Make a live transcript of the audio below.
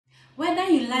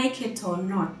you like it or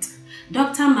not,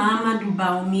 Dr. Mahamudu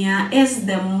Bawumia is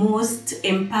the most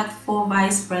impactful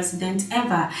vice president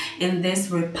ever in this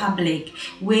republic.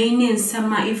 When in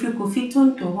summer, if you could fit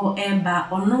on to her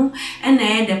eba or no, and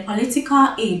the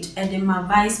political aid and the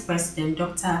vice president,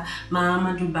 Dr.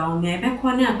 Mahamudu Bawumia,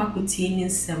 Bekwane Abakuti in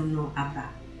Semno Aba.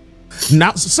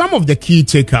 Now, some of the key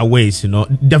takeaways,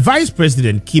 the vice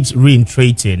president keeps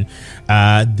reiterating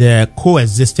the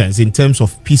coexistence in terms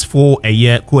of peaceful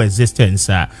coexistence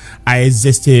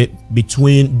existed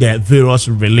between the various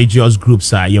religious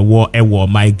groups. And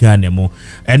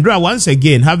once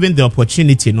again, having the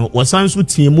opportunity,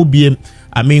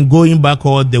 going back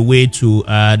all the way to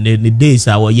the days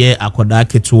our year Akoda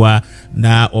Ketua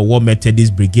na or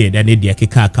Methodist Brigade and the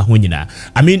Kahunina.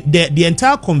 The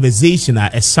entire conversation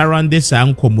is surrounding this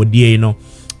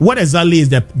what exactly is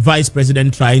the vice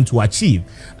president trying to achieve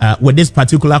with this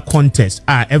particular contest?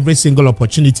 Every single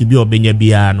opportunity be obenya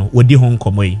biano with the Hong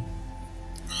Kong.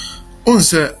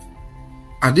 Onse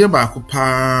ade ba ko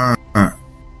pa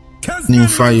ni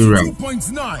fire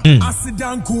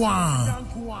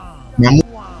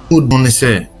Mahamudu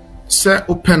say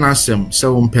open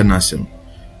asem,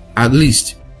 at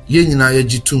least ye nyina ye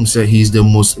gitum say he is the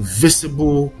most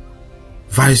visible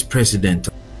vice president,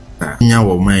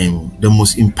 the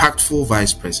most impactful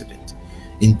vice president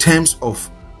in terms of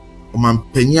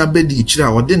mampenya bedi chira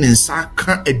ode ne nsa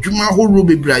ka adwuma horo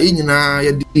bebra ye nyina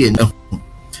ye de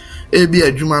ebi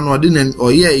adwuma no ode ne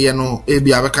oyeye no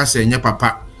ebi abeka say nya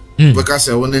papa beka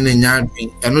say woni ne nya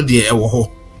adwen eno de ewo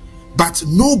ho. But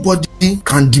nobody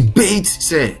can debate,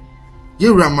 say,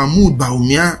 Mahamudu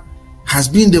Bawumia has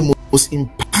been the most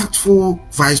impactful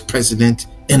vice president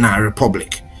in our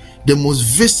republic. The most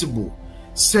visible,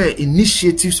 say,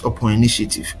 initiatives upon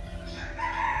initiative.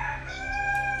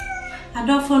 I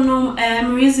don't know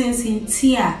reasons in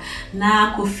Tia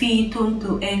na Kofi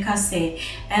Tonto Eka say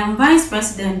Vice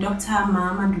President Dr.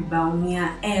 Mahamudu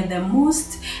Bawumia the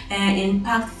most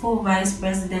impactful vice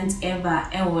president ever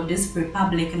this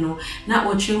republic no na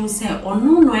oche say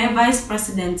ono no vice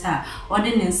president or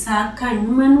the nsa kan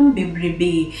numanum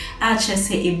bebrebe a che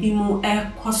say ebi mu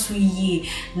koso yi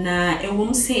na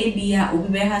ewom say ebia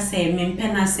obi beka say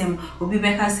mempenasem obi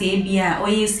beka say ebia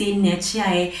oye say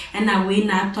nechiae na we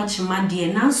na touch ma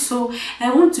now, so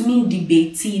I want to mean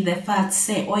debate the fact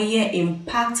say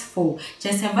impactful.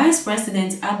 Just a vice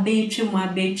president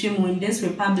abetrimu in this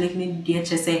republic need dear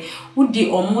say would the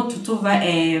omo to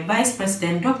vice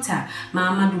president Dr.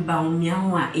 Mahamudu Bawumia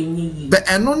wa enyi. But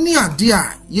enoni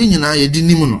adia ye nyina ye di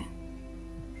nimu no.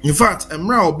 In fact,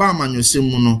 Emra Obama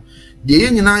nyosemu no de ye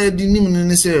nyina ye di nimu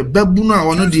ne say babu no a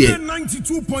wono de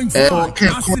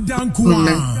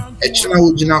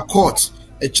court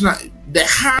the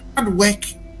hard work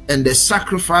and the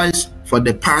sacrifice for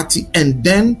the party and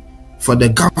then for the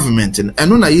government and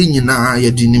na ye nyina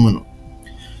ye di nimu no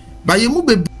ba ye mu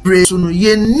bebre so no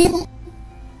ye nim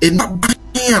enaban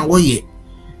a wo ye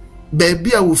ba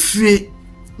bia wo fie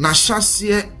na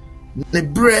hyase ne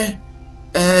bre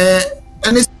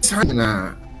ene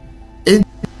sana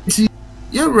enti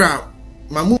yewra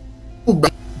Mahamudu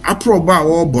aproba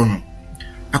wo bono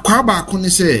akwa ba ko ne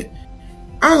se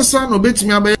ansa no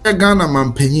betimi abaye Ghana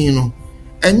mampanyin no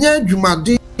enye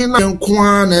adwumaden na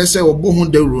nkoa na ese obo ho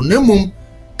dawro nemum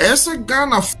ese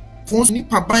Ghana fon ni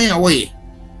paban a woye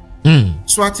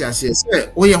so ati ase se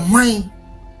oye hwan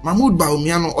Mahamudu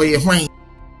Bawumia no oye hwan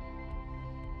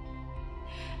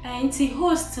Anti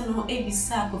host no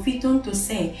ebisa Kofi Tonto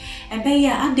say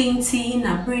ebeya adenti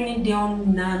na bringing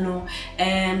down nano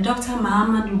Dr.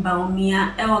 Mahamudu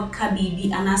Bawumia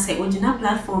kabibi anase original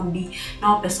platform bi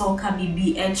na opeso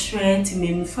kabibi threat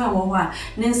memfa wo a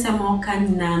nensem oka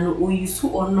nyina no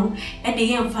oyusu ono de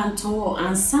yemfanto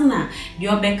ansana de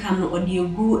obeka no ode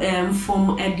egu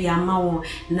form de amawo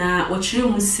na ochire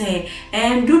mu say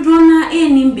dodo na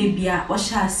enim bebia o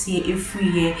hyase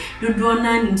efriye dodo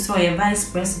na nim so vice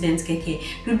president keke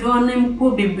dodo na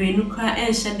mpo bebre no kra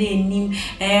enhye de enim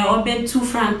obetu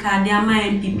franka de ama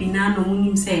MPP na no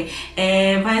munim say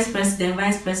vice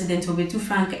president obetu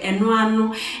franka eno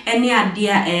ano ene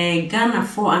adea Ghana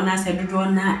for anase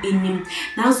dodo na enim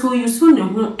na so you so ne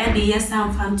ho de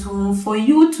yesam phantom for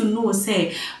you to know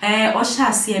say o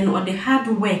hyase no the hard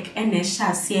work ene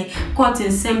hyase court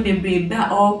nsem bebre ba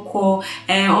okọ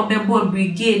obebo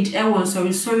brigade won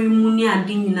sorry muni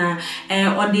ade nyina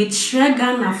o de tre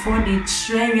Ghana for the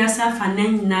tre yasa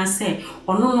fanan nyina say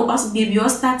ono us baby o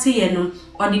start ye no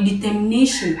or the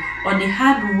determination or the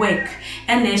hard work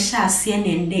and a shase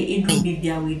and the edu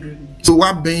bibia we do so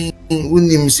what ben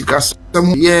unim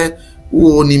sikasam ye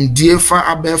wonim die fa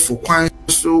abefo kwan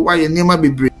so why nema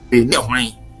bebre ne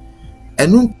hwan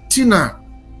enu tina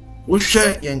wo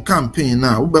hwɛ yɛn campaign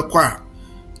na wo bɛkɔ a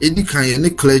edi kan yɛ ne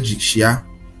clergy hia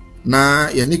na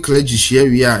yɛ ne clergy hia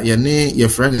wi a yɛ ne yɛ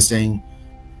friend saying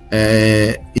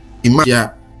imam ya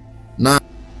na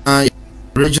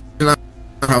regional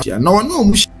house ya na wɔn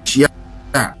mu hia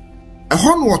a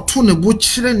ɛhɔ no wɔto ne bo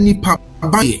kyerɛ nipa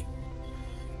bae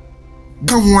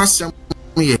ga ho asɛm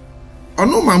yɛ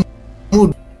ɔno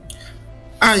Mahamudu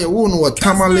aye wo no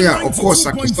watamale a of course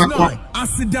akisakwa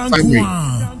family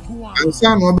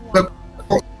ansa no be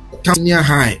tania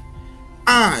high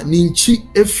ninchi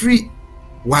efri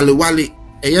wale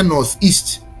eye north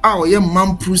east oye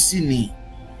mamprusi ni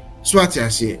so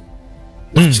atiase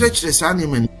wa chire sa ni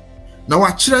man na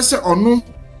wa chire se ono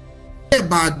e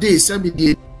ba day se bi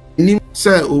de ni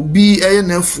se obi eye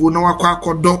na afuo na wakwa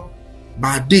akodo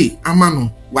ba day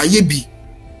amano wa ye bi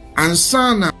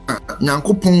ansa na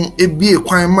nyankopon ebie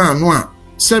kwan ma no a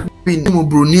se bi ni mo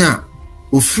broni a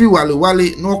ofiri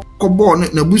wale no kobo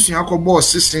na busu akobo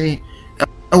sesen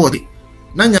e wode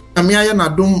na nyame aye na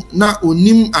dom na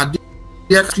onim ade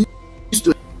ya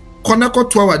Kristo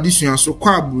konekoto awadisuan so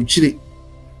kwa abruchire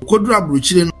kodura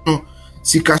abruchire no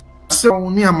sika se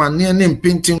oni amane ne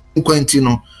mpenti nkwanti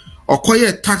no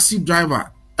okoye taxi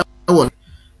driver e wode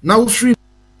na ofiri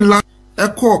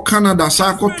eko Canada sa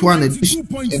akoto na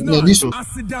diso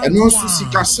eno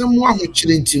sika se mu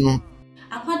ahochire nti no.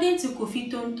 According to Kofi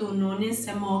Tonto no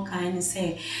nsemo kan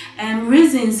say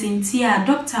reasons intia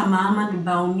Dr. Mahamudu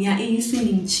Bawumia eyisu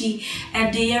nimchi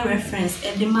de reference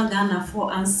de magana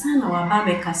for ansana wa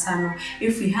babe kasano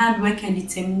if we had work and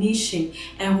determination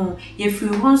if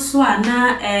we want so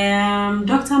na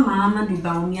Dr. Mahamudu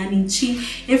Bawumia nimchi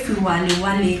if we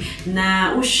wale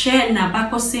na uhye na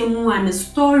bakosemu an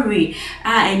story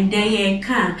and dey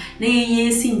kan na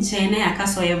yesi nche na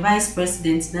yakaso ye vice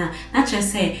president na che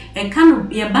say e kan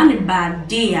ye bani bad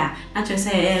day na che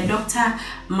say Dr.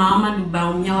 Mahamudu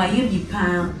Bawumia wa ye bi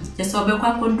pam je so be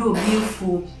kwa kodo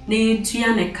biefu na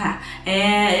tua ne ka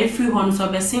every one so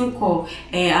be sinko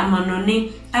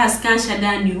amanone as kan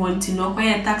shada ni wanti no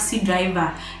kwa taxi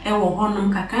driver wo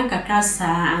honum kakra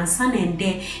sa ansa na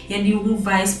ende ye di hu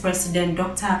vice president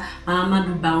Dr.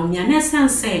 Mahamudu Bawumia na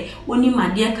sense oni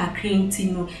made kakra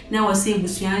nti no na wo se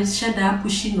busuan shada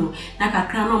pushi no na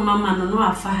kakra no mama no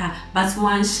afaha but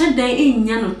wan shada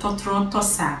enya no totro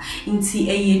tosa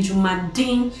nti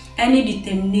jumaden any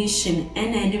determination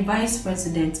and the vice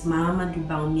president Mahamudu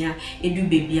Bawumia edu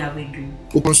baby awedu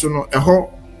okonso no eho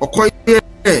okoye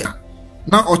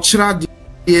na ochira de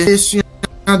esua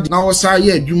na osa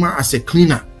ye adwuma as a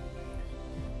cleaner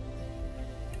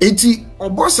eti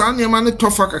obosa na ema ne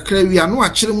tofa kakra wi anu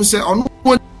akire mu se ono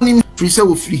ni free se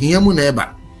wo free hia mu na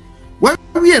eba wa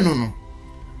wi no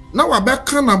na wa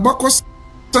beka na bakos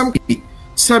sampi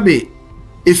sabe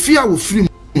efia wo free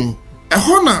mu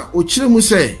eho na ochire mu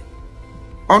se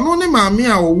ono ne maame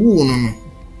a owu no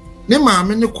ne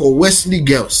maame ne ko Wesley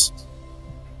Girls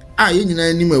ye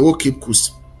nyina ni mo Cape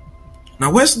Coast na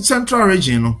West Central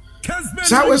region no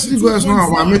sa Wesley Girls no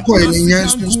maame ko enya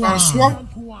sponsor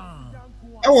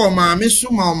wo maame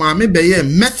so ma maame be ye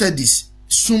Methodist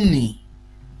sumni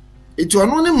eti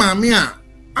ono ne maame a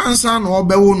ansa na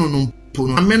obewo no mpo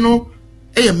no maame no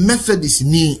ye Methodist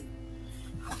ni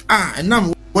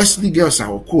enam Wesley Girls a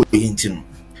ko enti no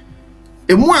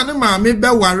emu ane maame be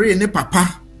ware ne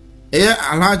papa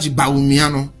ALHAJI Bawumia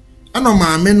no ana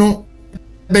maame no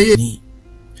be ye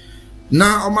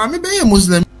na o maame be ye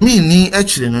Muslim ni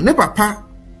akire no ne papa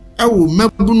ewo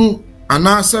mabunu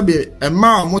ana sabe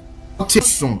ema mo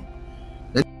tison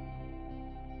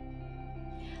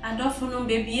adofono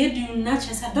baby edu na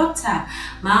chesa Dr.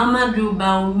 Mahamudu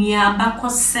Bawumia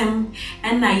bakosem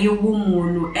na yewo mu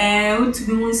no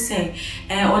otubi mu se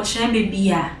o chere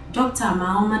baby a Dr.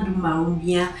 Mahamudu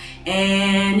Bawumia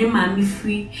ne mami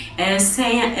free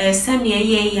sene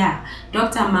ye ya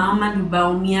Dr. Mahamudu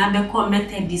Bawumia be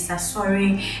commented this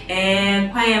sorry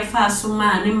kwa fa so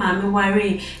ma ne mami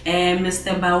ware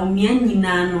Mr. Bawumia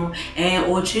nyina no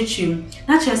o chechim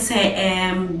na che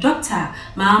say Dr.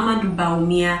 Mahamudu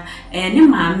Bawumia ne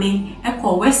mami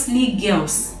ko Wesley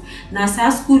Girls na sa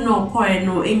school no kore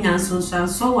no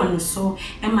enyansonso won so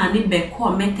ma ne be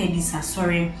commented this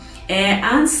sorry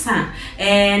ansa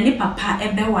ni papa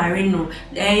ebe ware no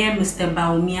Mr.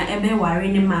 Bawumia ebe ware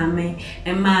ni mame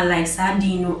ma like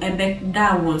sadino ebe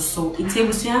da won so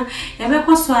itebusua ebe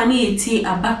koso ani eti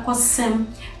abakosem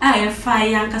fa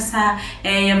yankasa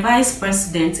vice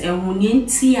president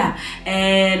ehunenti a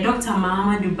Dr.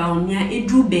 Mahamudu Bawumia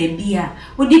edu baby a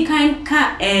odi kan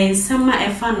ka nsema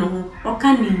efa no ho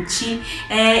oka ninchi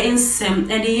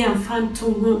nsem ede yemfanto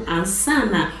ho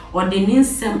ansana ode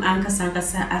ninsem ankasa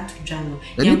atujano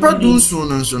nipa dunso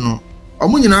no nso no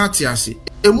omo nyina ate ase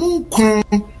emu nkron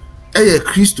eye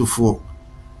Christopher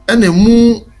ene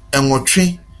mu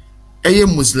enwotwe eye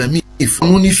Muslimi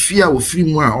mu ni fia wo firi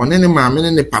mu a one ne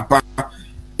maame ne papa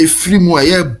efiri mu a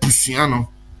ye busua no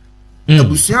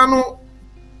abusua no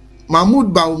Mahamudu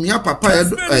Bawumia papa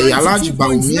ALHAJI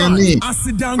Bawumia ni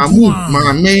Mahamudu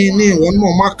maame ni won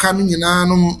mo maka no nyina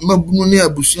no mabunu ne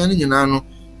abusua no nyina no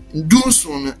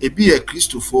ndunso no ebi ye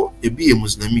Christopher ebi ye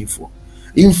Muslimi fo.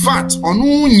 In fact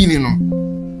onu nyini no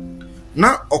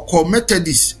na oko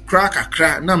Methodist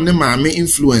kra na me maame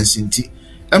influence nti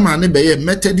e ma ne be ye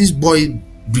Methodist boy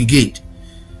brigade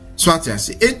so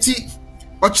atiase enti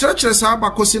o kire sa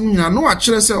abakosi no nyina no a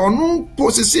kire se onu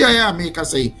posisi ya America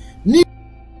say ni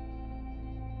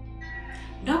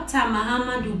Dr.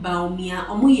 Mahamudu Bawumia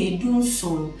omuye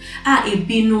dunso a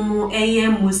ebinom eye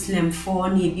Muslim for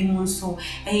na ebinom so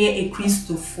eye a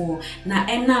Christopher na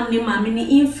enam ne mame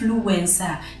ni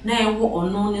influencer na ewo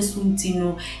ono ne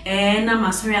suntino na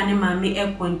masoria ne mame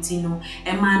ekontino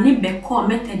ma ne beko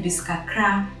Methodist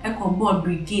kakra board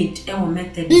brigade ewo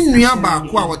Methodist ni nua ba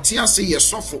ko a wote ase ye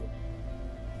sofo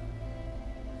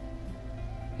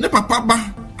ne papa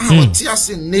ba a wote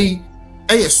ase nei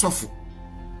eye sofo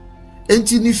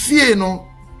enti ni fie no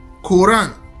Quran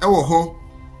ewo ho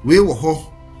we wo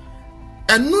ho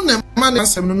enu ne ma ne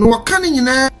asem no waka ne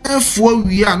nyina afu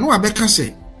awie a no abeka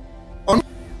se on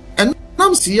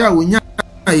enam si ya wonya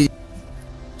ai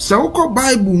se woko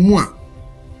Bible mu a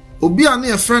obi a na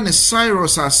e friend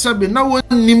Cyrus asabe na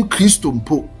wonim Kristo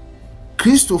mpo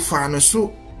Christopher no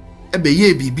so ebe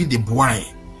ye bibi de boy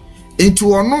enti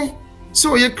ono se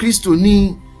oye Kristo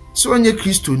ni se onye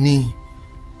Kristo ni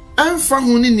Enfa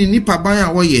hu ni nipa ban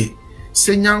a woye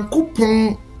se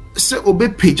Nyankopon se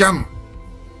obepagya no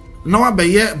na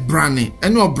wabeye brane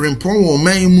ene obrempon wo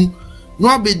man mu na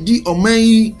wabedi oman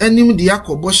yi anim de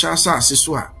yakobo sha asase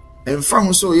so a enfa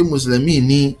hu se oye Muslimi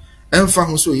ni enfa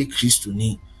hu se oye Kristo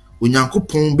ni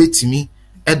Onyankopon betimi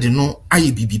ede no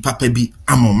aye bibi papa bi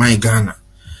amoman Ghana.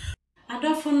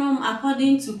 Adofonom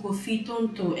according to Kofi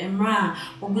Tonto Emra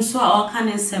oguso a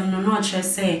okanesem no no kire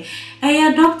say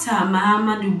eya Dr.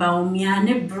 Mahamudu Bawumia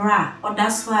ne bra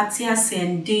odaso ate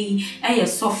asendei eye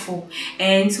sofo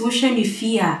nti wo hwe ne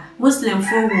fia Muslim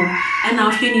for wom na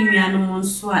wo hwe ne nuanom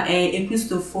nso a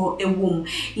Christopher ewom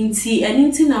nti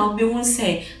eninti na obehu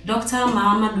say Dr.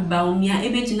 Mahamudu Bawumia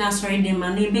ebegina sorry dem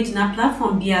na ebegina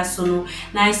platform bia so no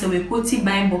na ise we quote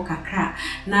Bible kakra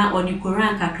na odi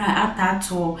Quran kakra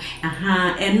atato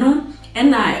eno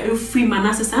ena free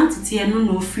manase santiti eno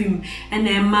no free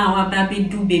ena ma wa ba be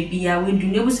du baby a we du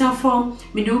nebusa from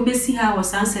me do be si ha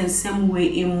was ansensem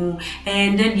we emu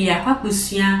and dia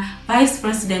kwakosua vice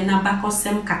president na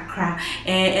bakosem kakra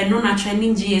eno na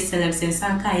training GSLF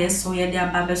sensa yeso ye dia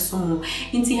ba be so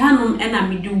nti hanom ena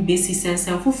me do be si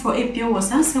sensem fofo epie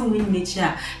was ansem we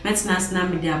nature maintenance na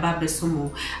me dia ba be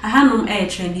so hanom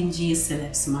training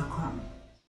GSLF smakram